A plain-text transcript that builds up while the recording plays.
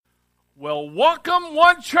Well, welcome,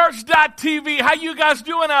 onechurch.tv. How you guys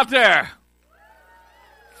doing out there?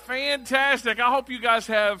 Fantastic. I hope you guys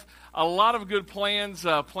have a lot of good plans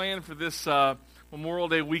planned for this Memorial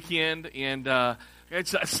Day weekend, and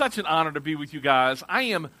it's such an honor to be with you guys. I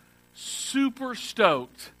am super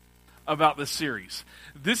stoked about this series.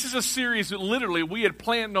 This is a series that literally we had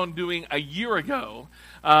planned on doing a year ago,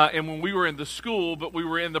 and when we were in the school, but we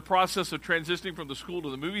were in the process of transitioning from the school to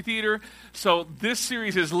the movie theater. So this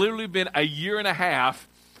series has literally been a year and a half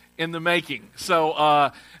in the making.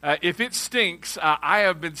 So if it stinks, I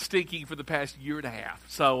have been stinking for the past year and a half.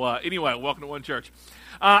 So anyway, welcome to One Church.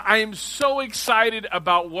 I am so excited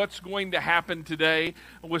about what's going to happen today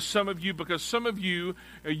with some of you, because some of you,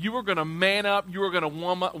 you are going to man up, you are going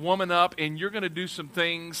to woman up, and you're going to do some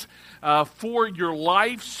things for your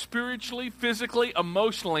life, spiritually, physically,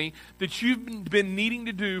 emotionally, that you've been needing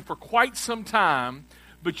to do for quite some time,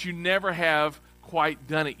 but you never have quite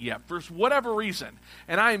done it yet, for whatever reason.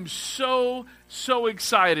 And I am so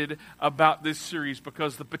excited about this series,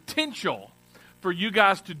 because the potential for you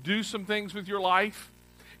guys to do some things with your life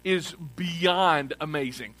is beyond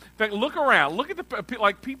amazing. In fact, look around. Look at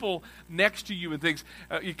the people next to you and things.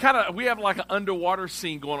 We have like an underwater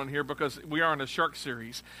scene going on here because we are in a shark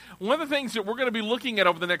series. One of the things that we're going to be looking at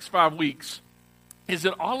over the next 5 weeks is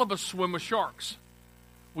that all of us swim with sharks.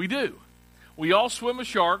 We do. We all swim with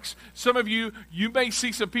sharks. Some of you may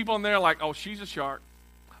see some people in there like, oh, she's a shark.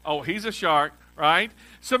 Oh, he's a shark, right?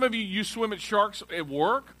 Some of you swim with sharks at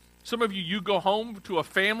work. Some of you go home to a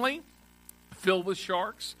family filled with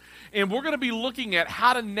sharks. And we're going to be looking at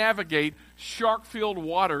how to navigate shark-filled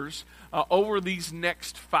waters over these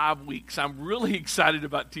next 5 weeks. I'm really excited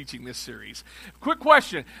about teaching this series. Quick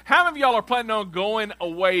question. How many of y'all are planning on going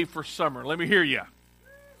away for summer? Let me hear you.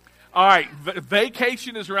 All right,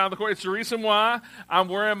 vacation is around the corner. It's the reason why I'm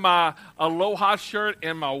wearing my Aloha shirt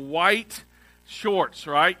and my white shorts,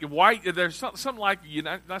 right? White. There's something like you're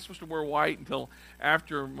not supposed to wear white until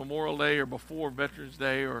after Memorial Day or before Veterans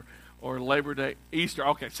Day or Labor Day, Easter.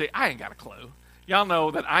 Okay, see, I ain't got a clue. Y'all know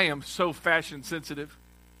that I am so fashion sensitive.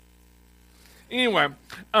 Anyway,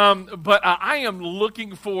 but I am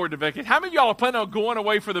looking forward to vacation. How many of y'all are planning on going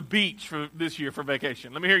away for the beach for this year for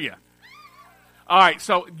vacation? Let me hear you. All right,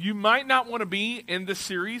 so you might not want to be in this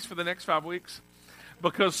series for the next 5 weeks,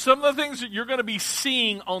 because some of the things that you're going to be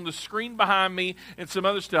seeing on the screen behind me and some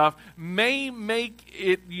other stuff may make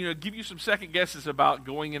it, give you some second guesses about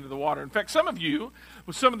going into the water. In fact, some of you,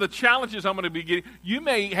 with some of the challenges I'm going to be getting, you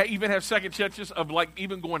may even have second guesses of like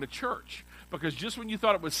even going to church, because just when you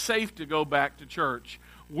thought it was safe to go back to church,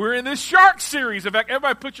 we're in this shark series. In fact,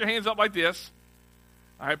 everybody put your hands up like this.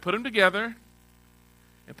 All right, put them together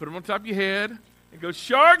and put them on top of your head. And go,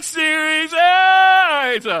 Shark Series!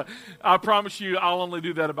 Hey! So, I promise you, I'll only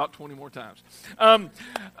do that about 20 more times.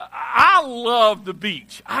 I love the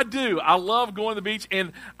beach. I do. I love going to the beach.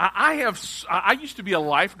 And I used to be a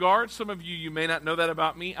lifeguard. Some of you may not know that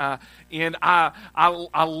about me. And I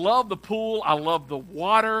love the pool. I love the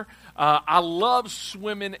water. I love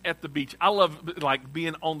swimming at the beach. I love like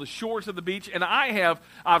being on the shores of the beach. And I've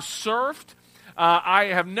surfed. I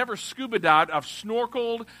have never scuba dived. I've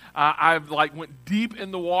snorkeled. I've went deep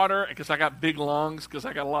in the water because I got big lungs, because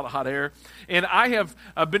I got a lot of hot air. And I have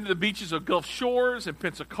been to the beaches of Gulf Shores and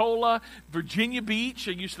Pensacola, Virginia Beach.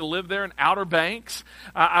 I used to live there in Outer Banks.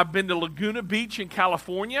 I've been to Laguna Beach in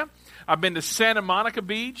California. I've been to Santa Monica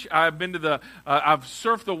Beach. I've been to I've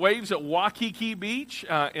surfed the waves at Waikiki Beach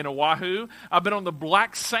in Oahu. I've been on the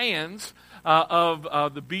black sands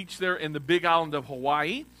of the beach there in the Big Island of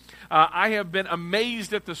Hawaii. I have been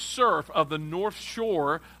amazed at the surf of the North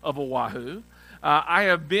Shore of Oahu. I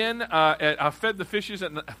have been, I've fed the fish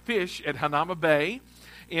at Hanauma Bay.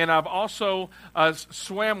 And I've also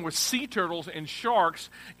swam with sea turtles and sharks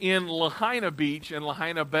in Lahaina Beach and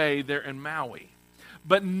Lahaina Bay there in Maui.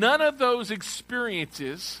 But none of those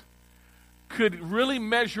experiences could really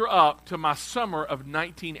measure up to my summer of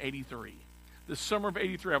 1983. The summer of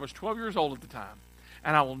 83, I was 12 years old at the time.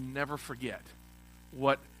 And I will never forget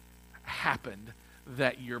what happened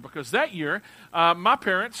that year, because that year my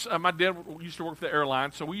parents, my dad used to work for the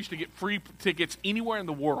airline, so we used to get free tickets anywhere in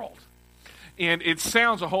the world. And it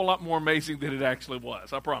sounds a whole lot more amazing than it actually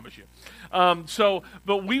was, I promise you.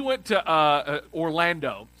 But we went to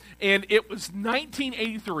Orlando, and it was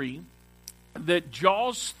 1983 that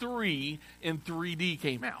Jaws 3 in 3D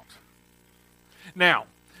came out. Now,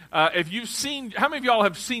 if you've seen, how many of y'all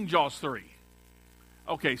have seen Jaws 3?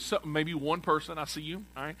 Okay, so maybe one person, I see you,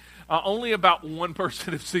 all right? Only about one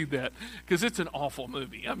person has seen that, because it's an awful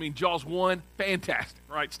movie. I mean, Jaws 1, fantastic,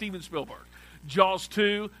 right? Steven Spielberg. Jaws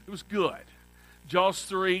 2, it was good. Jaws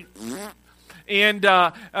 3, And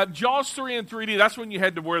Jaws 3 in 3D, that's when you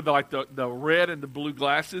had to wear the red and the blue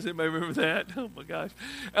glasses. Anybody remember that? Oh, my gosh.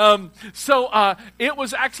 So it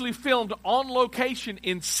was actually filmed on location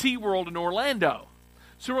in SeaWorld in Orlando.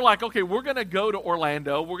 So we're like, okay, we're going to go to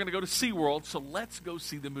Orlando. We're going to go to SeaWorld, so let's go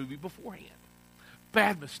see the movie beforehand.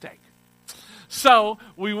 Bad mistake. So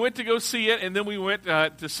we went to go see it, and then we went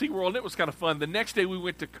to SeaWorld, and it was kind of fun. The next day we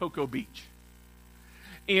went to Cocoa Beach.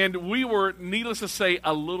 And we were, needless to say,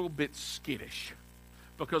 a little bit skittish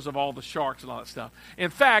because of all the sharks and all that stuff.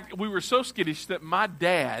 In fact, we were so skittish that my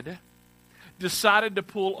dad decided to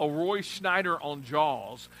pull a Roy Schneider on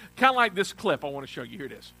Jaws, kind of like this clip I want to show you. Here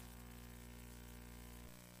it is.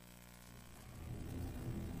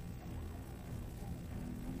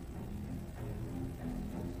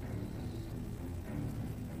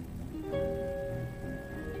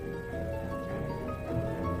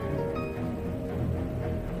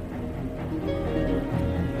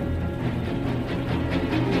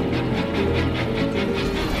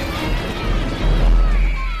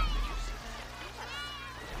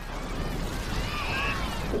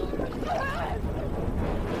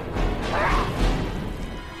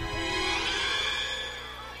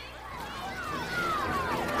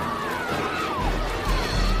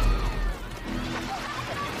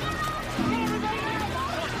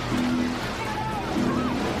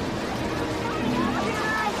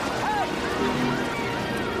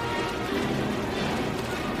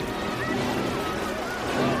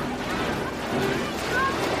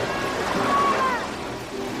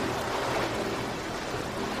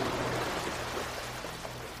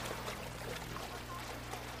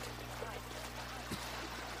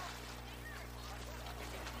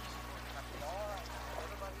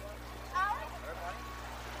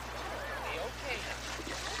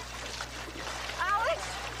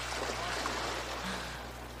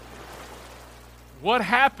 What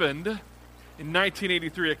happened in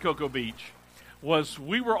 1983 at Cocoa Beach was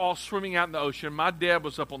we were all swimming out in the ocean. My dad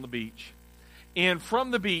was up on the beach. And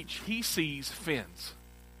from the beach, he sees fins.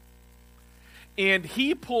 And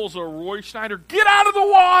he pulls a Roy Schneider, get out of the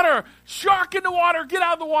water! Shark in the water, get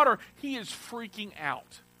out of the water! He is freaking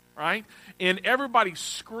out, right? And everybody's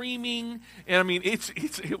screaming. And I mean,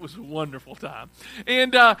 it was a wonderful time.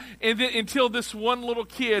 And then until this one little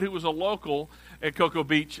kid who was a local at Cocoa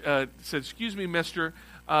Beach said, excuse me, mister,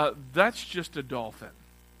 that's just a dolphin.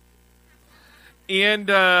 And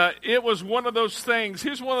it was one of those things.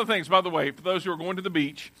 Here's one of the things, by the way, for those who are going to the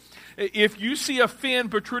beach. If you see a fin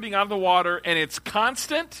protruding out of the water and it's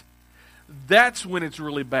constant, that's when it's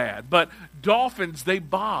really bad. But dolphins, they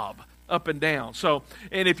bob up and down. So,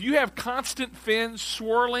 and if you have constant fins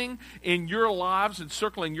swirling in your lives and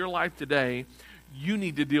circling your life today, you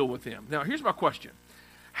need to deal with them. Now, here's my question.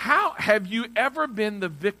 How have you ever been the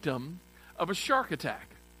victim of a shark attack?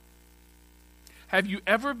 Have you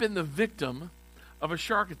ever been the victim of a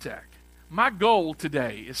shark attack? My goal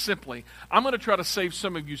today is simply, I'm going to try to save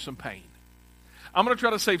some of you some pain. I'm going to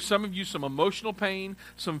try to save some of you some emotional pain,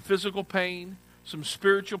 some physical pain, some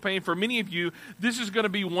spiritual pain. For many of you, this is going to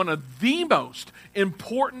be one of the most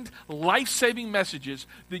important life-saving messages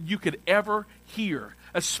that you could ever hear,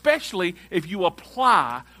 especially if you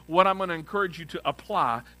apply what I'm going to encourage you to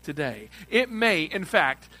apply today. It may, in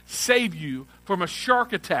fact, save you from a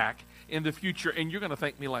shark attack in the future, and you're going to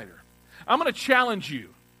thank me later. I'm going to challenge you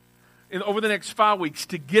over the next 5 weeks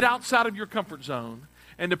to get outside of your comfort zone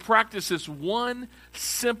and to practice this one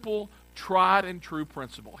simple, tried and true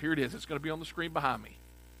principle. Here it is. It's going to be on the screen behind me.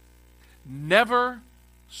 Never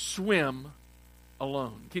swim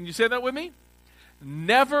alone. Can you say that with me?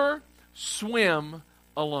 Never swim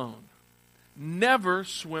alone. Never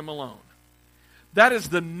swim alone. That is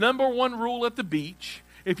the number one rule at the beach.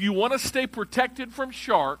 If you want to stay protected from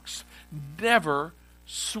sharks, never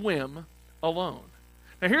swim alone.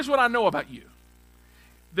 Now, here's what I know about you.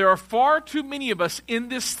 There are far too many of us in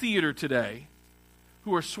this theater today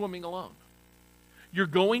who are swimming alone. You're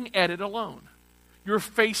going at it alone. You're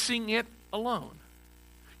facing it alone.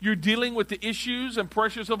 You're dealing with the issues and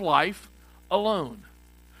pressures of life alone.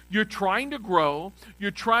 You're trying to grow.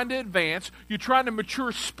 You're trying to advance. You're trying to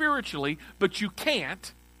mature spiritually, but you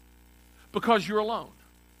can't because you're alone.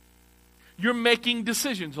 You're making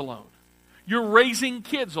decisions alone. You're raising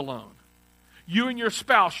kids alone. You and your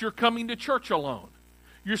spouse, you're coming to church alone.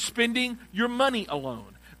 You're spending your money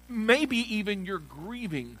alone. Maybe even you're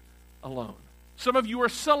grieving alone. Some of you are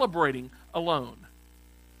celebrating alone.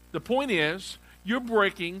 The point is, you're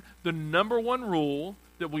breaking the number one rule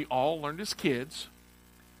that we all learned as kids.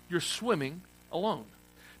 You're swimming alone.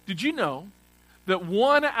 Did you know that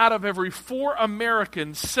 1 out of every 4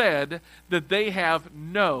 Americans said that they have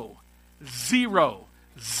no, zero,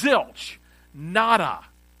 zilch, nada,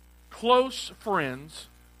 close friends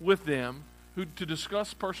with them to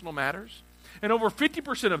discuss personal matters. And over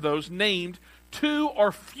 50% of those named 2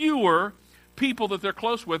 or fewer people that they're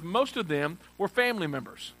close with. Most of them were family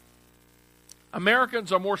members.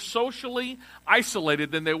 Americans are more socially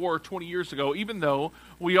isolated than they were 20 years ago, even though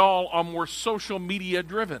we all are more social media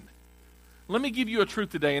driven. Let me give you a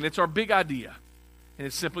truth today, and it's our big idea. And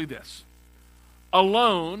it's simply this.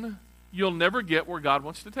 Alone, you'll never get where God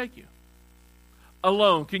wants to take you.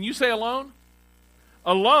 Alone. Can you say alone?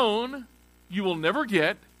 Alone, you will never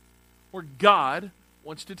get where God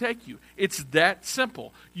wants to take you. It's that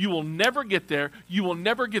simple. You will never get there. You will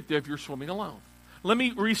never get there if you're swimming alone. Let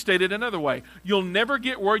me restate it another way. You'll never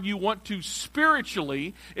get where you want to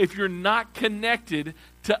spiritually if you're not connected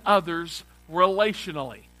to others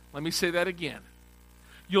relationally. Let me say that again.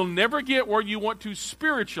 You'll never get where you want to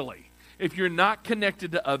spiritually if you're not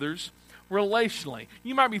connected to others relationally.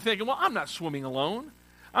 You might be thinking, well, I'm not swimming alone.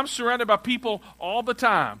 I'm surrounded by people all the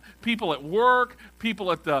time. People at work,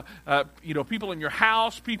 people at the, people in your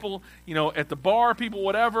house, people, at the bar, people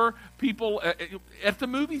whatever, people at the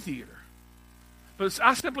movie theater. But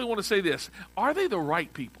I simply want to say this. Are they the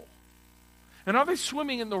right people? And are they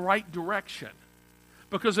swimming in the right direction?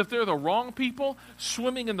 Because if they're the wrong people,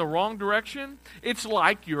 swimming in the wrong direction, it's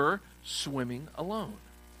like you're swimming alone.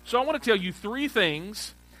 So I want to tell you 3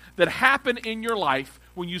 things that happen in your life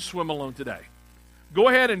when you swim alone today. Go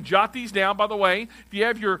ahead and jot these down. By the way, if you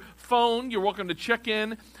have your phone, you're welcome to check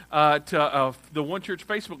in to the One Church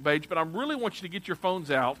Facebook page. But I really want you to get your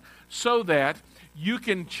phones out so that you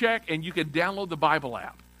can check and you can download the Bible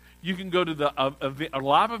app. You can go to the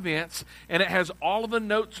live events, and it has all of the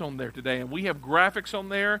notes on there today. And we have graphics on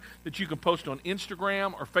there that you can post on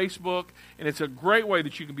Instagram or Facebook, and it's a great way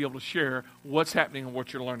that you can be able to share what's happening and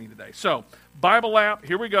what you're learning today. So, Bible app,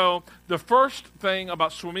 here we go. The first thing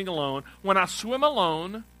about swimming alone, when I swim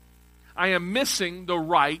alone, I am missing the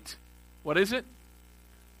right, what is it?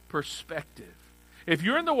 Perspective. If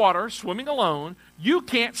you're in the water swimming alone, you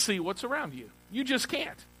can't see what's around you. You just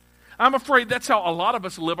can't. I'm afraid that's how a lot of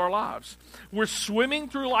us live our lives. We're swimming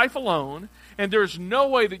through life alone, and there's no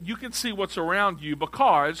way that you can see what's around you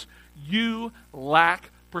because you lack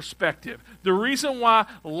perspective. The reason why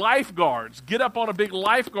lifeguards get up on a big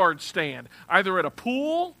lifeguard stand, either at a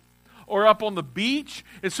pool or up on the beach,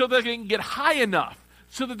 is so they can get high enough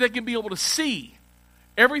so that they can be able to see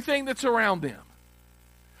everything that's around them.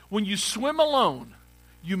 When you swim alone,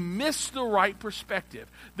 you miss the right perspective.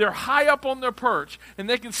 They're high up on their perch, and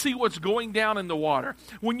they can see what's going down in the water.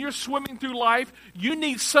 When you're swimming through life, you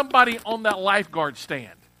need somebody on that lifeguard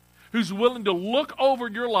stand who's willing to look over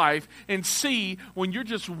your life and see when you're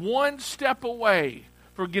just one step away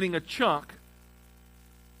from getting a chunk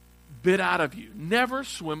bit out of you. Never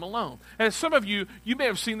swim alone. And some of you may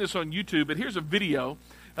have seen this on YouTube, but here's a video.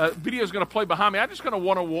 Video is going to play behind me. I'm just going to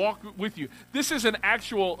want to walk with you. This is an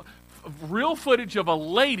actual real footage of a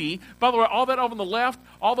lady. By the way, all that over on the left,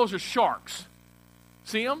 all those are sharks.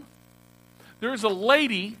 See them? There's a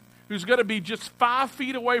lady who's going to be just 5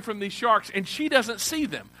 feet away from these sharks, and she doesn't see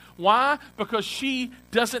them. Why? Because she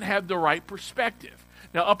doesn't have the right perspective.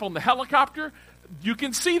 Now, up on the helicopter, you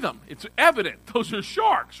can see them. It's evident. Those are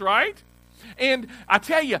sharks, right? And I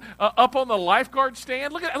tell you, up on the lifeguard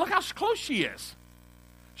stand, look how close she is.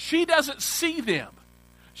 She doesn't see them.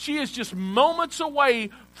 She is just moments away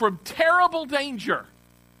from terrible danger.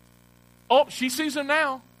 Oh, she sees them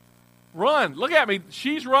now. Run. Look at me.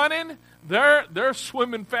 She's running. They're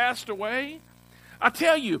swimming fast away. I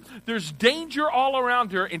tell you, there's danger all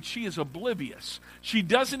around her, and she is oblivious. She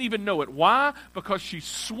doesn't even know it. Why? Because she's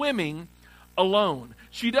swimming alone.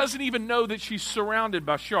 She doesn't even know that she's surrounded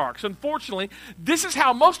by sharks. Unfortunately, this is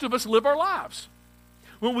how most of us live our lives.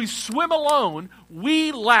 When we swim alone,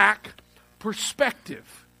 we lack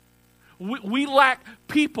perspective. We lack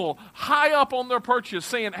people high up on their perches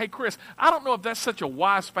saying, hey, Chris, I don't know if that's such a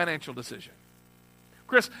wise financial decision.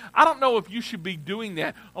 Chris, I don't know if you should be doing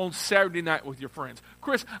that on Saturday night with your friends.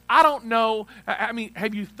 Chris, I don't know. I mean,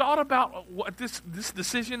 have you thought about what this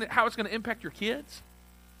decision, how it's going to impact your kids?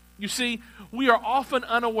 You see, we are often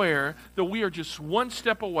unaware that we are just one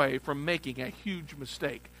step away from making a huge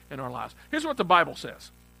mistake in our lives. Here's what the Bible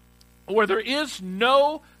says. Where there is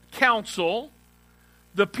no counsel,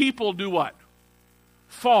 the people do what?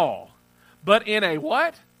 Fall. But in a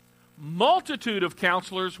what? Multitude of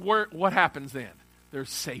counselors, what happens then? There's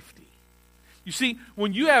safety. You see,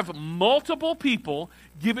 when you have multiple people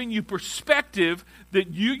giving you perspective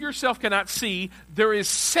that you yourself cannot see, there is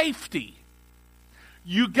safety.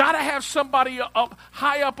 You got to have somebody up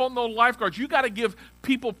high up on those lifeguards. You got to give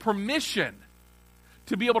people permission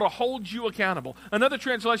to be able to hold you accountable. Another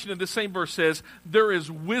translation of this same verse says, there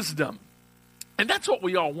is wisdom. And that's what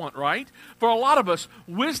we all want, right? For a lot of us,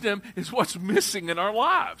 wisdom is what's missing in our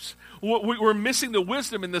lives. We're missing the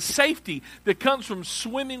wisdom and the safety that comes from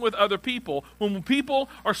swimming with other people. When people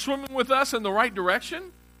are swimming with us in the right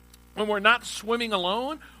direction, when we're not swimming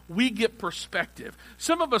alone, we get perspective.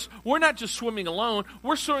 Some of us, we're not just swimming alone,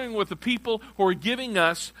 we're swimming with the people who are giving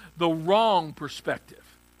us the wrong perspective.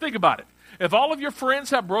 Think about it. If all of your friends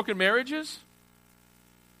have broken marriages,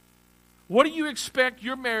 what do you expect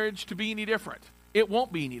your marriage to be any different? It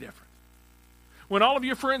won't be any different. When all of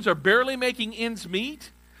your friends are barely making ends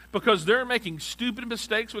meet because they're making stupid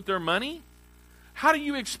mistakes with their money, how do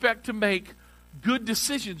you expect to make good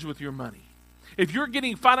decisions with your money? If you're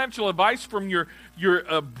getting financial advice from your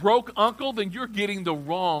broke uncle, then you're getting the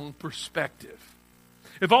wrong perspective.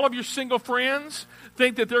 If all of your single friends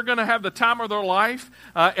think that they're going to have the time of their life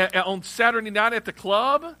on Saturday night at the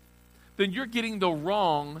club, then you're getting the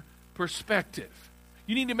wrong perspective.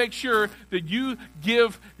 You need to make sure that you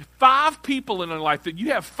give 5 people in your life, that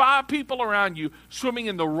you have 5 people around you swimming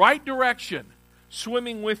in the right direction,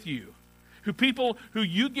 swimming with you. People who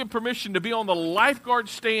you give permission to be on the lifeguard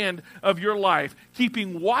stand of your life,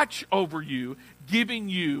 keeping watch over you, giving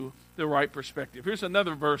you the right perspective. Here's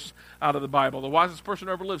another verse out of the Bible. The wisest person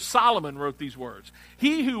who ever lived, Solomon, wrote these words.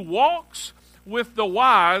 He who walks with the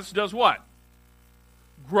wise does what?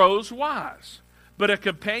 Grows wise. But a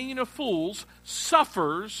companion of fools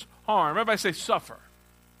suffers harm. Everybody say suffer.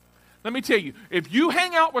 Let me tell you, if you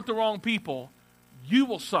hang out with the wrong people, you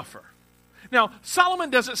will suffer. Now, Solomon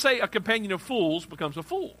doesn't say a companion of fools becomes a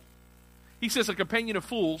fool. He says a companion of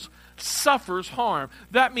fools suffers harm.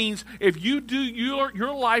 That means if you do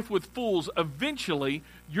your life with fools, eventually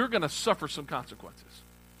you're going to suffer some consequences.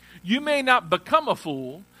 You may not become a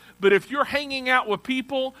fool, but if you're hanging out with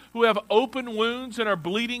people who have open wounds and are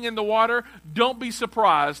bleeding in the water, don't be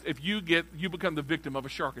surprised if you become the victim of a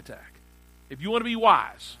shark attack. If you want to be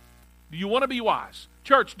wise, do you want to be wise?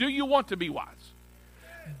 Church, do you want to be wise?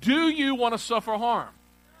 Do you want to suffer harm?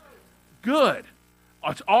 Good.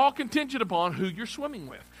 It's all contingent upon who you're swimming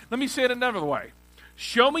with. Let me say it another way.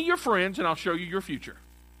 Show me your friends and I'll show you your future.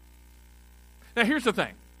 Now here's the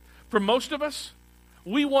thing. For most of us,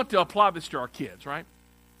 we want to apply this to our kids, right?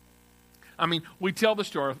 I mean, we tell this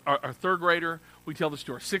to our 3rd grader, we tell this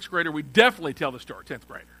to our 6th grader, we definitely tell this to our 10th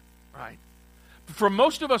grader, right? For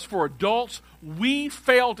most of us, for adults, we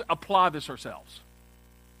fail to apply this ourselves.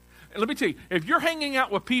 And let me tell you, if you're hanging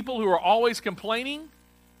out with people who are always complaining,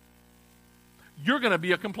 you're going to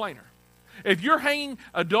be a complainer. If you're hanging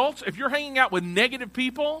out with negative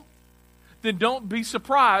people, then don't be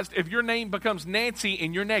surprised if your name becomes Nancy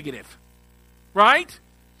and you're negative, right?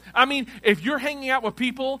 I mean, if you're hanging out with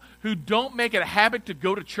people who don't make it a habit to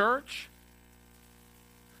go to church,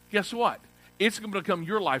 guess what? It's going to become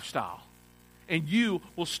your lifestyle, and you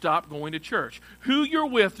will stop going to church. Who you're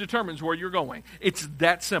with determines where you're going. It's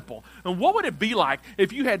that simple. And what would it be like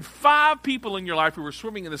if you had 5 people in your life who were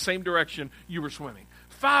swimming in the same direction you were swimming?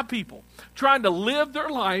 5 people trying to live their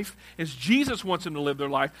life as Jesus wants them to live their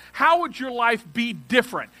life. How would your life be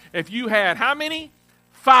different if you had how many?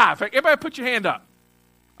 5. Everybody put your hand up.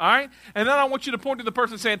 All right? And then I want you to point to the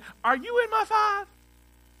person saying, are you in my 5?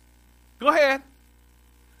 Go ahead.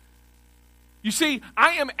 You see,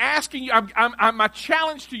 I am asking you, my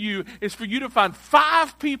challenge to you is for you to find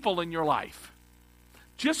 5 people in your life.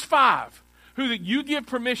 Just 5 who that you give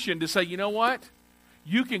permission to say, you know what?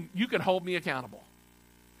 You can hold me accountable.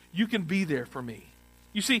 You can be there for me.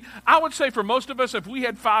 You see, I would say for most of us, if we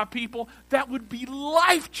had 5 people, that would be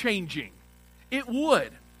life-changing. It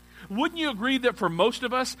would. Wouldn't you agree that for most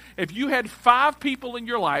of us, if you had 5 people in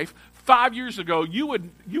your life 5 years ago, you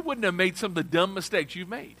wouldn't have made some of the dumb mistakes you've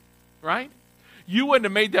made, right? You wouldn't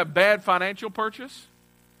have made that bad financial purchase.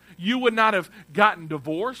 You would not have gotten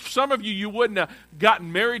divorced. Some of you wouldn't have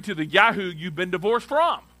gotten married to the Yahoo you've been divorced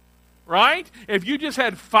from, right? If you just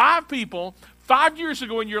had 5 people 5 years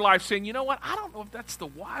ago in your life saying, you know what, I don't know if that's the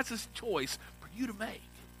wisest choice for you to make.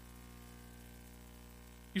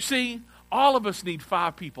 You see, all of us need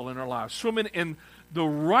 5 people in our lives swimming in the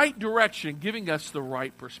right direction, giving us the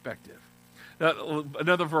right perspective.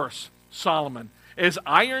 Another verse, Solomon. As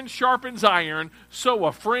iron sharpens iron, so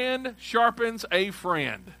a friend sharpens a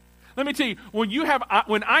friend. Let me tell you,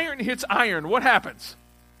 when iron hits iron, what happens?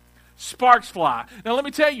 Sparks fly. Now let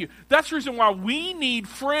me tell you, that's the reason why we need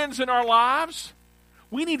friends in our lives.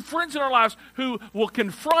 We need friends in our lives who will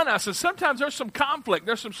confront us. And sometimes there's some conflict,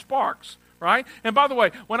 there's some sparks, right? And by the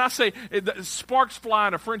way, when I say sparks fly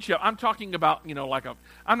in a friendship, I'm talking about,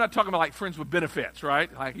 I'm not talking about like friends with benefits,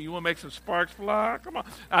 right? Like, you want to make some sparks fly? Come on.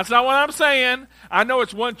 That's not what I'm saying. I know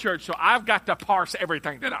it's one church, so I've got to parse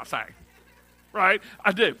everything that I say, right?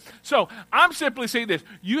 I do. So I'm simply saying this.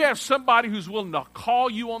 You have somebody who's willing to call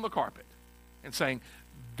you on the carpet and saying,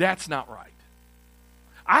 that's not right.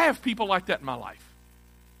 I have people like that in my life.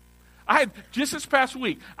 Just this past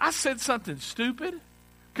week, I said something stupid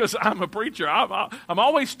because I'm a preacher. I'm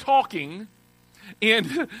always talking,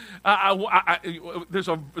 and there's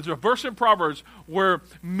a verse in Proverbs where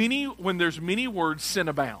when there's many words, sin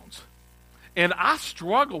abounds. And I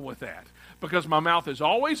struggle with that because my mouth is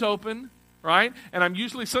always open, right? And I'm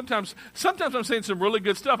usually, sometimes I'm saying some really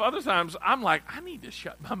good stuff. Other times I'm like, I need to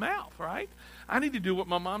shut my mouth, right? I need to do what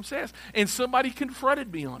my mom says. And somebody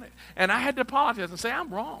confronted me on it. And I had to apologize and say, I'm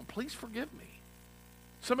wrong. Please forgive me.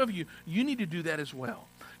 Some of you need to do that as well.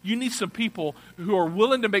 You need some people who are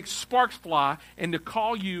willing to make sparks fly and to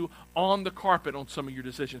call you on the carpet on some of your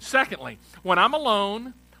decisions. Secondly, when I'm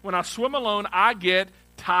alone, when I swim alone, I get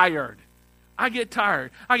tired. I get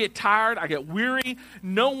tired. I get weary.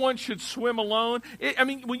 No one should swim alone.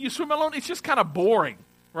 When you swim alone, it's just kind of boring,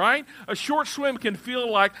 right? A short swim can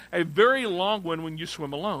feel like a very long one when you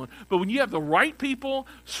swim alone. But when you have the right people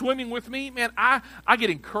swimming with me, man, I get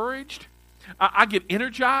encouraged. I get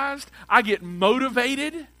energized. I get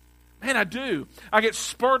motivated. Man, I do. I get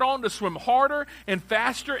spurred on to swim harder and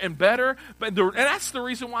faster and better. And that's the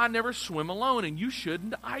reason why I never swim alone, and you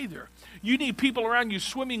shouldn't either. You need people around you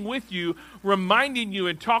swimming with you, reminding you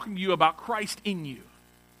and talking to you about Christ in you.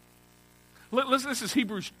 Listen, this is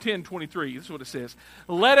Hebrews 10:23. This is what it says.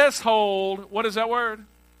 Let us hold, what is that word?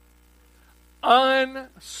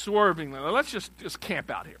 Unswervingly. Now, let's just camp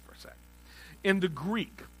out here for a second. In the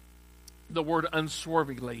Greek, the word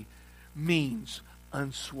unswervingly means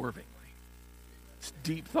unswervingly. It's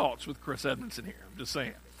deep thoughts with Chris Edmondson here. I'm just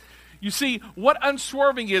saying. You see, what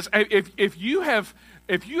unswerving is, if you have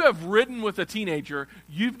ridden with a teenager,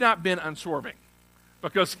 you've not been unswerving.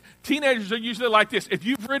 Because teenagers are usually like this. If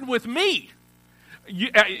you've ridden with me,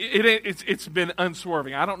 it's been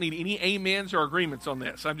unswerving. I don't need any amens or agreements on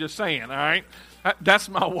this. I'm just saying, all right? That's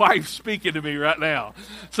my wife speaking to me right now.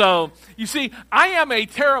 So, you see, I am a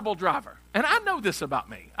terrible driver. And I know this about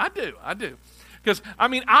me. I do. Because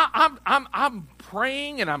I'm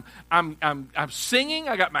praying and I'm singing.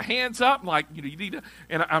 I got my hands up, like you need to,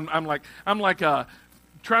 and I'm like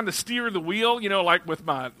trying to steer the wheel, like with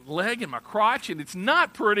my leg and my crotch, and it's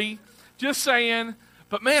not pretty. Just saying.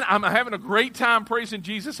 But man, I'm having a great time praising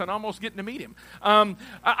Jesus and almost getting to meet him.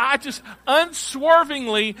 I just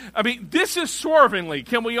unswervingly. This is swervingly.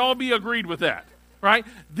 Can we all be agreed with that? Right?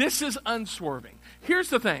 This is unswerving. Here's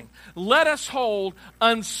the thing. Let us hold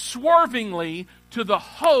unswervingly to the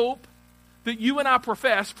hope that you and I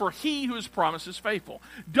profess, for he who has promised is faithful.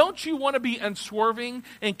 Don't you want to be unswerving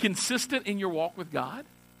and consistent in your walk with God?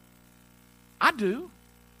 I do.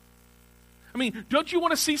 Don't you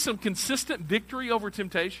want to see some consistent victory over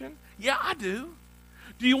temptation? Yeah, I do.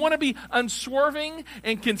 Do you want to be unswerving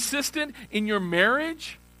and consistent in your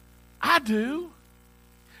marriage? I do.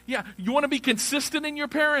 Yeah, you want to be consistent in your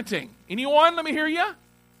parenting? Anyone? Let me hear you.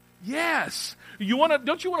 Yes. Don't you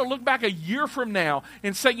want to look back a year from now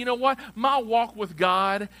and say, you know what? My walk with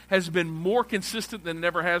God has been more consistent than it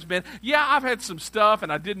ever has been. Yeah, I've had some stuff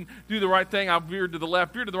and I didn't do the right thing. I veered to the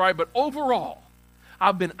left, veered to the right. But overall,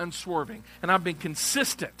 I've been unswerving and I've been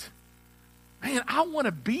consistent. Man, I want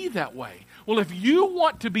to be that way. Well, if you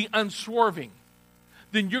want to be unswerving,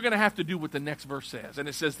 then you're going to have to do what the next verse says. And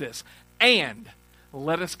it says this, and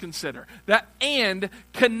let us consider. That and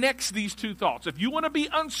connects these two thoughts. If you want to be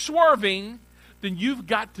unswerving, then you've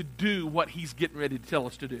got to do what he's getting ready to tell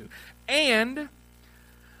us to do. And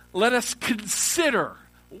let us consider.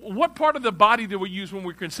 What part of the body do we use when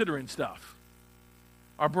we're considering stuff?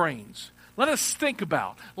 Our brains. Let us think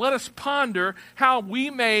about. Let us ponder how we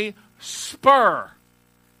may spur.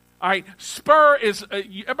 All right, spur is,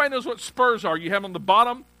 everybody knows what spurs are. You have them on the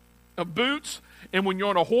bottom of boots. And when you're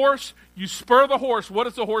on a horse, you spur the horse. What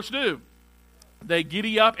does the horse do? They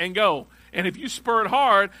giddy up and go. And if you spur it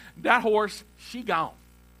hard, that horse, she gone,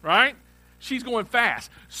 right? She's going fast.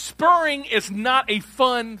 Spurring is not a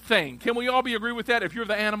fun thing. Can we all agree with that if you're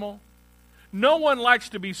the animal? No one likes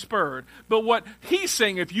to be spurred. But what he's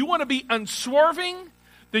saying, if you want to be unswerving,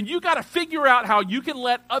 then you got to figure out how you can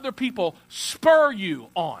let other people spur you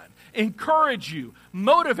on, encourage you,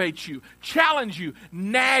 motivate you, challenge you,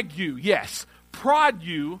 nag you, yes, prod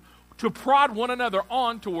you to prod one another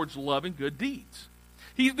on towards love and good deeds.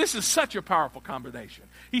 This is such a powerful combination.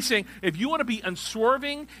 He's saying, if you want to be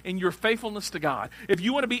unswerving in your faithfulness to God, if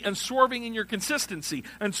you want to be unswerving in your consistency,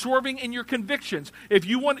 unswerving in your convictions, if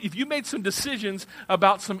you made some decisions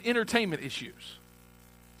about some entertainment issues,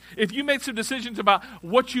 if you made some decisions about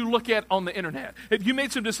what you look at on the internet, if you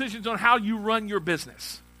made some decisions on how you run your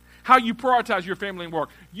business, how you prioritize your family and work,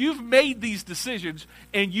 you've made these decisions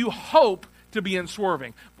and you hope to be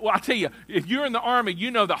unswerving. Well, I tell you, if you're in the Army,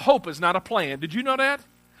 you know that hope is not a plan. Did you know that?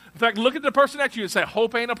 In fact, look at the person next to you and say,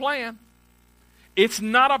 hope ain't a plan. It's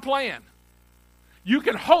not a plan. You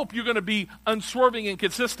can hope you're going to be unswerving and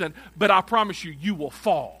consistent, but I promise you, you will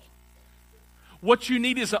fall. What you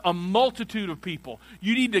need is a multitude of people.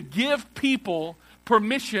 You need to give people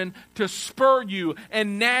permission to spur you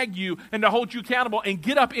and nag you and to hold you accountable and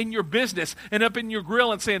get up in your business and up in your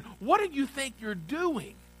grill and saying, what do you think you're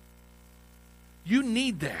doing? You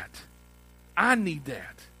need that. I need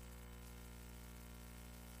that.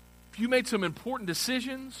 If you made some important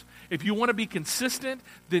decisions, if you want to be consistent,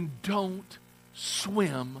 then don't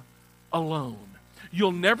swim alone.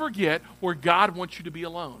 You'll never get where God wants you to be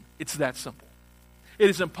alone. It's that simple. It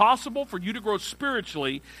is impossible for you to grow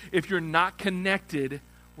spiritually if you're not connected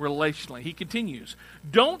relationally. He continues,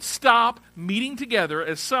 don't stop meeting together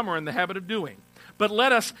as some are in the habit of doing, but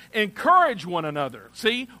let us encourage one another.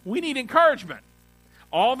 See, we need encouragement.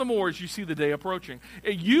 All the more as you see the day approaching.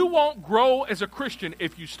 You won't grow as a Christian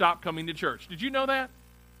if you stop coming to church. Did you know that?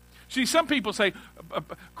 See, some people say,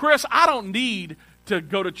 Chris, I don't need to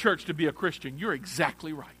go to church to be a Christian. You're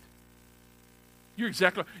exactly right. You're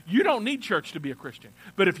exactly right. You don't need church to be a Christian.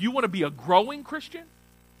 But if you want to be a growing Christian,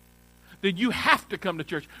 then you have to come to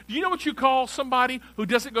church. Do you know what you call somebody who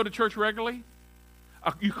doesn't go to church regularly?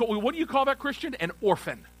 What do you call that Christian? An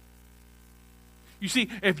orphan. You see,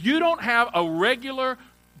 if you don't have a regular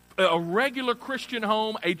Christian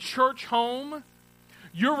home, a church home,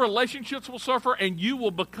 your relationships will suffer and you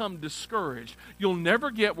will become discouraged. You'll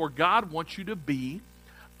never get where God wants you to be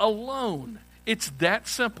alone. It's that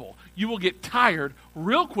simple. You will get tired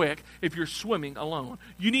real quick if you're swimming alone.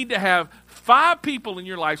 You need to have 5 people in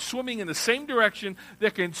your life swimming in the same direction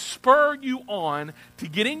that can spur you on to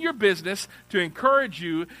get in your business, to encourage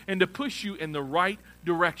you, and to push you in the right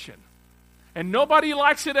direction. And nobody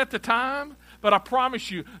likes it at the time, but I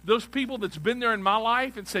promise you, those people that's been there in my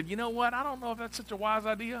life and said, you know what, I don't know if that's such a wise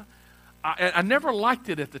idea. I never liked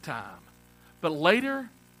it at the time. But later,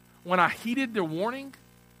 when I heeded their warning,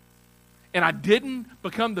 and I didn't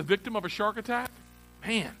become the victim of a shark attack,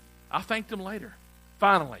 man, I thanked them later.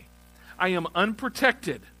 Finally, I am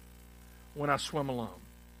unprotected when I swim alone.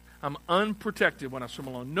 I'm unprotected when I swim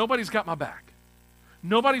alone. Nobody's got my back.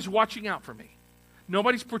 Nobody's watching out for me.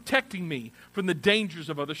 Nobody's protecting me from the dangers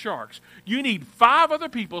of other sharks. You need 5 other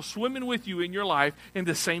people swimming with you in your life in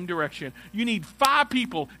the same direction. You need 5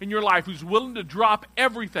 people in your life who's willing to drop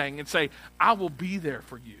everything and say, I will be there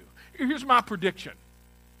for you. Here's my prediction.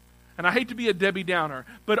 And I hate to be a Debbie Downer,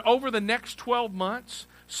 but over the next 12 months,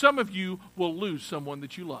 some of you will lose someone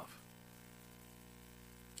that you love.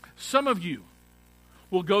 Some of you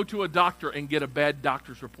will go to a doctor and get a bad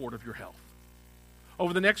doctor's report of your health.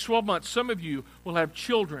 Over the next 12 months, some of you will have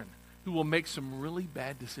children who will make some really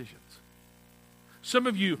bad decisions. Some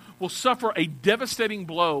of you will suffer a devastating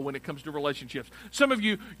blow when it comes to relationships. Some of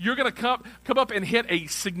you, you're going to come up and hit a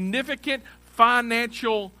significant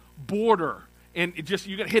financial border. And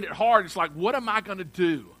you're going to hit it hard. It's like, what am I going to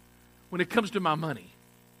do when it comes to my money?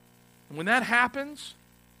 And when that happens,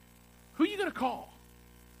 who are you going to call?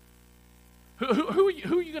 Who are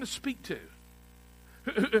you going to speak to?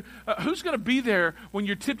 Who's going to be there when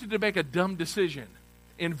you're tempted to make a dumb decision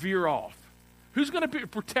and veer off? Who's going to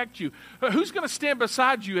protect you? Who's going to stand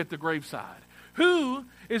beside you at the graveside? Who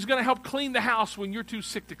is going to help clean the house when you're too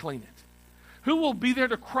sick to clean it? Who will be there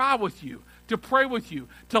to cry with you, to pray with you,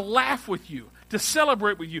 to laugh with you, to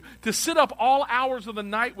celebrate with you, to sit up all hours of the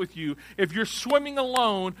night with you? If you're swimming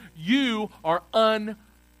alone, you are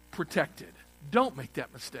unprotected. Don't make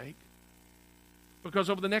that mistake.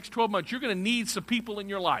 Because over the next 12 months, you're going to need some people in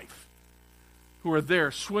your life who are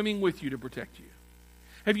there swimming with you to protect you.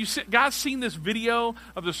 Have you guys seen this video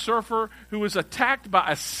of the surfer who was attacked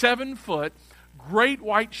by a 7-foot great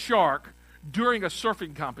white shark during a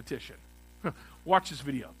surfing competition? Watch this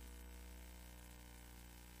video.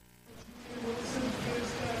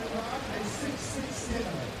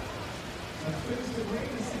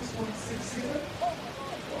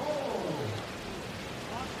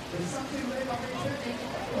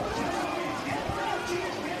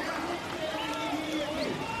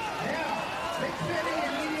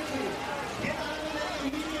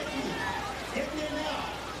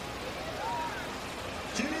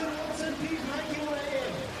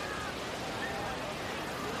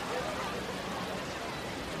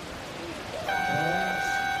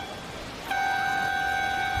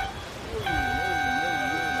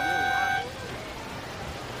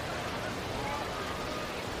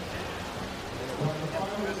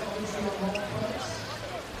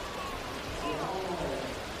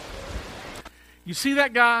 You see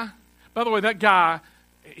that guy? By the way, that guy,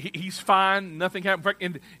 he's fine. Nothing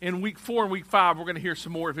happened. In week 4 and week 5, we're going to hear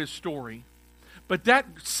some more of his story. But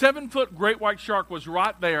that 7-foot great white shark was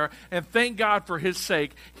right there, and thank God for his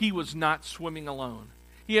sake, he was not swimming alone.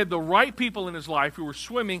 He had the right people in his life who were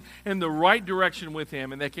swimming in the right direction with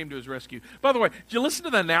him, and they came to his rescue. By the way, did you listen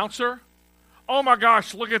to the announcer? Oh my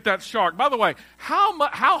gosh, look at that shark. By the way,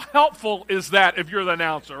 how helpful is that if you're the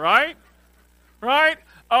announcer, right? Right?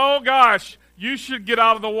 Oh gosh, you should get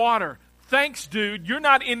out of the water. Thanks, dude. You're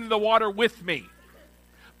not in the water with me.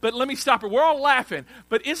 But let me stop it. We're all laughing.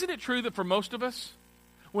 But isn't it true that for most of us,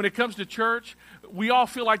 when it comes to church, we all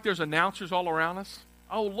feel like there's announcers all around us?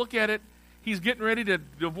 Oh, look at it. He's getting ready to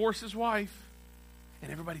divorce his wife.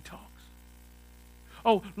 And everybody talks.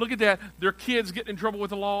 Oh, look at that. Their kids getting in trouble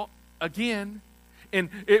with the law again. And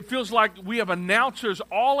it feels like we have announcers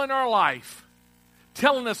all in our life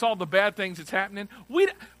telling us all the bad things that's happening.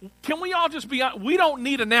 Can we all just be honest? We don't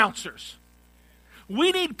need announcers.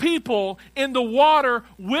 We need people in the water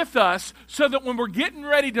with us so that when we're getting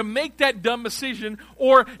ready to make that dumb decision,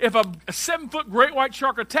 or if a 7-foot great white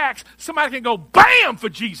shark attacks, somebody can go, bam, for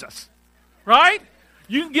Jesus. Right?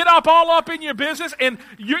 You can get all up in your business, and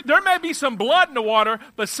there may be some blood in the water,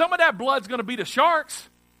 but some of that blood's going to be the sharks.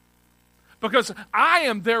 Because I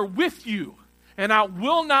am there with you, and I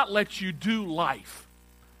will not let you do life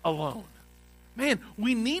alone. Man,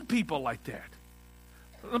 we need people like that.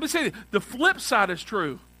 Let me say, the flip side is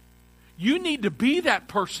true. You need to be that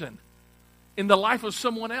person in the life of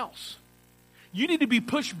someone else. You need to be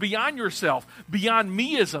pushed beyond yourself, beyond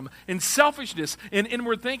meism and selfishness and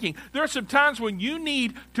inward thinking. There are some times when you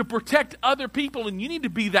need to protect other people, and you need to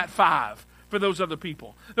be that 5 for those other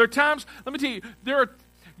people. There are times, let me tell you,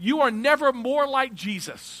 you are never more like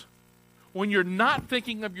Jesus when you're not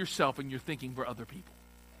thinking of yourself and you're thinking for other people.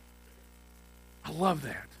 I love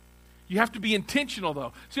that. You have to be intentional,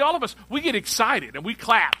 though. See, all of us, we get excited and we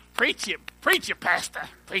clap. Preach it, pastor.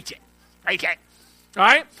 Preach it. All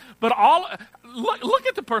right? But look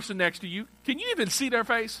at the person next to you. Can you even see their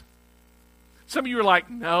face? Some of you are like,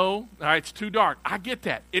 no, all right, it's too dark. I get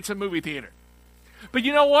that. It's a movie theater. But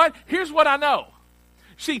you know what? Here's what I know.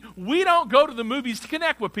 See, we don't go to the movies to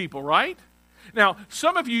connect with people, right? Now,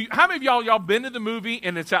 some of you, how many of y'all been to the movie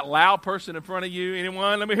and it's that loud person in front of you?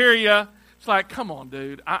 Anyone? Let me hear you. It's like, come on,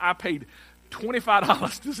 dude. I paid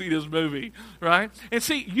 $25 to see this movie, right? And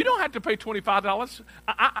see, you don't have to pay $25.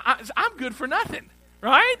 I'm good for nothing,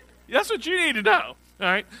 right? That's what you need to know, all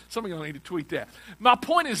right? Some of y'all need to tweet that. My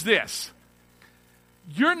point is this.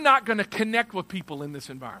 You're not going to connect with people in this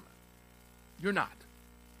environment. You're not.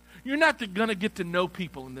 You're not going to get to know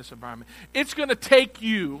people in this environment. It's going to take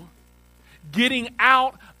you getting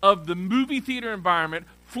out of the movie theater environment,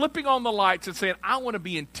 flipping on the lights and saying, I want to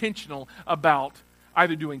be intentional about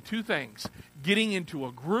either doing 2 things, getting into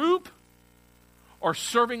a group or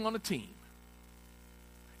serving on a team.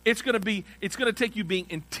 It's going to take you being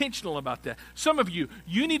intentional about that. Some of you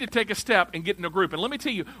need to take a step and get in a group. And let me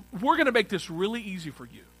tell you, we're going to make this really easy for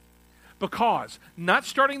you. Because, not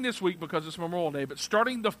starting this week because it's Memorial Day, but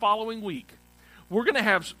starting the following week, we're going to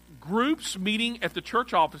have groups meeting at the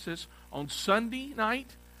church offices on Sunday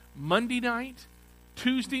night, Monday night,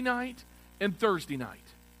 Tuesday night, and Thursday night.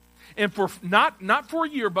 And for not for a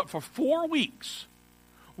year, but for 4 weeks,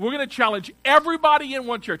 we're going to challenge everybody in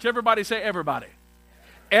one church. Everybody say everybody.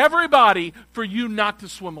 Everybody for you not to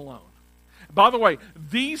swim alone. By the way,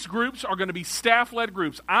 these groups are going to be staff-led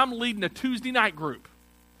groups. I'm leading a Tuesday night group.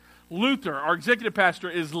 Luther, our executive pastor,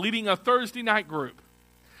 is leading a Thursday night group.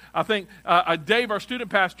 I think Dave, our student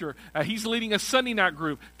pastor, he's leading a Sunday night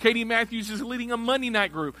group. Katie Matthews is leading a Monday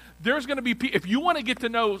night group. There's going to be, if you want to get to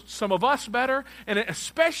know some of us better, and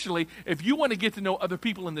especially if you want to get to know other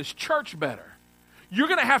people in this church better, you're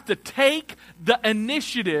going to have to take the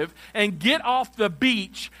initiative and get off the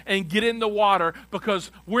beach and get in the water, because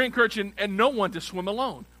we're encouraging no one to swim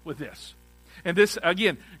alone with this. And this,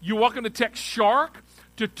 again, you're welcome to text SHARK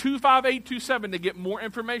to 25827 to get more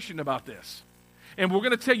information about this. And we're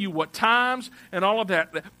going to tell you what times and all of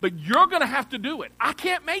that. But you're going to have to do it. I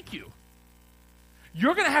can't make you.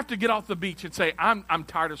 You're going to have to get off the beach and say, I'm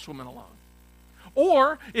tired of swimming alone.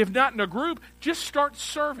 Or, if not in a group, just start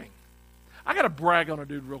serving. I got to brag on a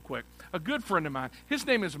dude real quick. A good friend of mine. His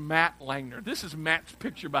name is Matt Langner. This is Matt's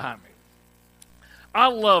picture behind me. I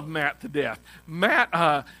love Matt to death. Matt,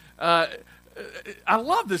 I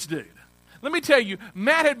love this dude. Let me tell you,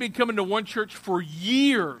 Matt had been coming to one church for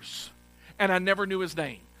years, and I never knew his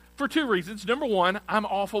name. For 2 reasons. Number one, I'm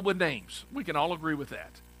awful with names. We can all agree with that.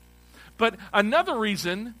 But another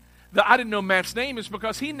reason that I didn't know Matt's name is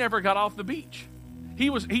because he never got off the beach. He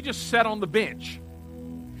just sat on the bench.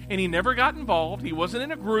 and he never got involved. He wasn't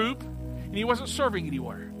in a group, and he wasn't serving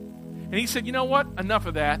anywhere. And he said, you know what? Enough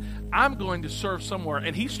of that. I'm going to serve somewhere.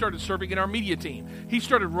 And he started serving in our media team. He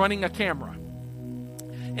started running a camera.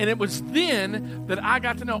 And it was then that I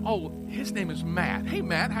got to know, oh, his name is Matt. Hey,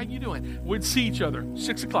 Matt, how you doing? We'd see each other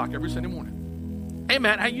 6 o'clock every Sunday morning. Hey,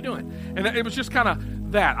 Matt, how you doing? And it was just kind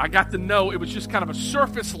of that. I got to know it was just kind of a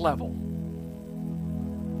surface level.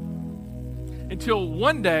 Until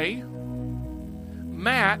one day,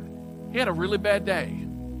 Matt, he had a really bad day.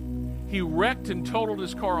 He wrecked and totaled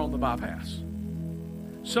his car on the bypass.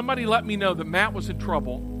 Somebody let me know that Matt was in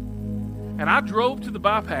trouble, and I drove to the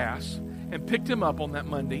bypass and picked him up on that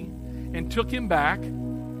Monday and took him back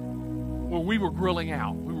where we were grilling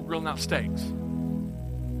out. We were grilling out steaks.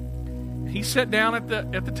 He sat down at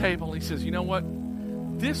the table, and he says, you know what?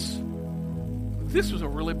 This was a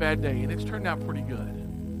really bad day, and it's turned out pretty good.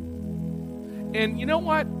 And you know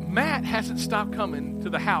what? Matt hasn't stopped coming to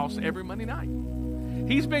the house every Monday night.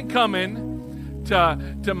 He's been coming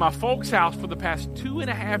to my folks' house for the past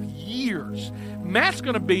 2.5 years. Matt's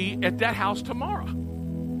going to be at that house tomorrow,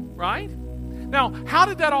 right? Now, how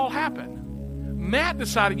did that all happen? Matt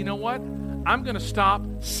decided, you know what? I'm going to stop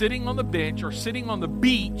sitting on the bench or sitting on the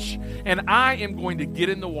beach, and I am going to get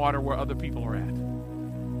in the water where other people are at.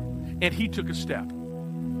 And he took a step,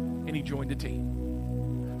 and he joined the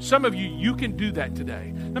team. Some of you can do that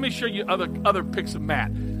today. Let me show you other pics of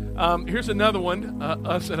Matt. Here's another one,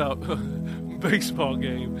 us at a baseball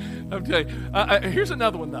game. I'm telling you. Here's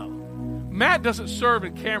another one, though. Matt doesn't serve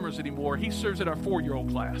in cameras anymore. He serves at our 4-year-old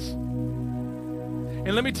class.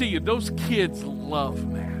 And let me tell you, those kids love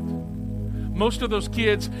Matt. Most of those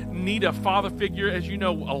kids need a father figure. As you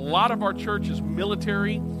know, a lot of our church is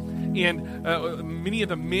military, and many of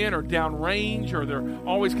the men are downrange, or they're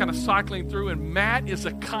always kind of cycling through, and Matt is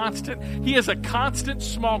a constant. He is a constant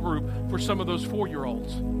small group for some of those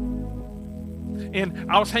 4-year-olds.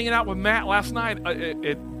 And I was hanging out with Matt last night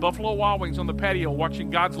at Buffalo Wild Wings on the patio watching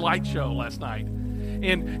God's Light Show last night.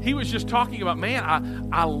 And he was just talking about, man,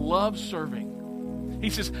 I love serving. He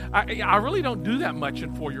says, I really don't do that much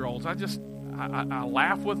in 4-year-olds. I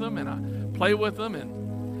laugh with them and I play with them.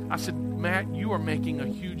 And I said, Matt, you are making a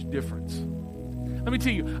huge difference. Let me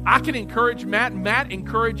tell you, I can encourage Matt. Matt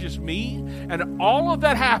encourages me. And all of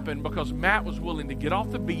that happened because Matt was willing to get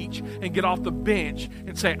off the beach and get off the bench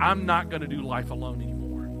and say, I'm not going to do life alone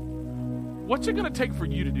anymore. What's it going to take for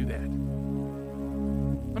you to do that?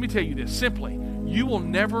 Let me tell you this simply. You will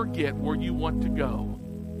never get where you want to go,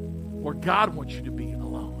 where God wants you to be,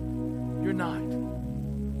 alone. You're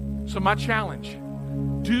not. So my challenge,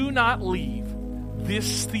 do not leave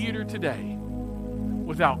this theater today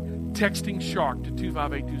without texting Shark to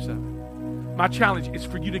 25827. My challenge is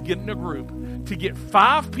for you to get in a group, to get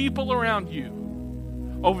 5 people around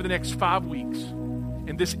you over the next 5 weeks.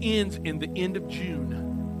 And this ends in the end of June.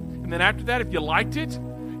 And then after that, if you liked it,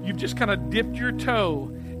 you've just kind of dipped your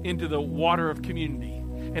toe into the water of community.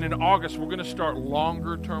 And in August, we're going to start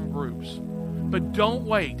longer-term groups. But don't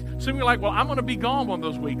wait. Some of you are like, well, I'm going to be gone one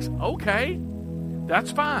of those weeks. Okay,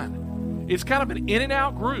 that's fine. It's kind of an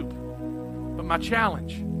in-and-out group. But my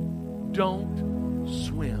challenge, don't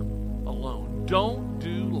swim alone. Don't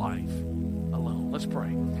do life alone. Let's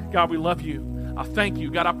pray. God, we love you. I thank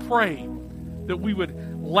you. God, I pray that we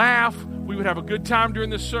would laugh. We would have a good time during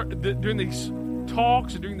these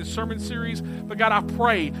talks and during the sermon series. But God, I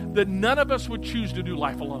pray that none of us would choose to do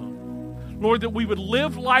life alone. Lord, that we would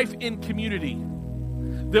live life in community.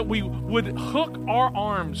 That we would hook our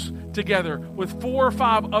arms together with 4 or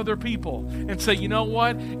 5 other people and say, you know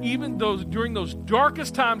what? Even during those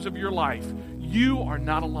darkest times of your life, you are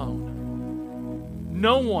not alone.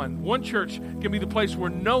 No one church can be the place where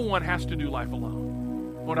no one has to do life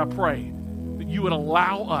alone. Lord, I pray that you would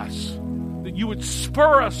allow us, that you would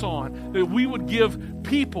spur us on, that we would give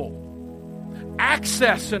people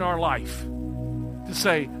access in our life to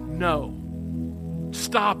say, no,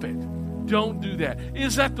 stop it. Don't do that.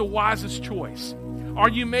 Is that the wisest choice? Are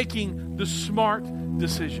you making the smart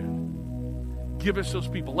decision? Give us those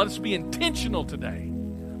people. Let us be intentional today.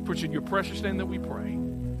 For it's in your precious name that we pray.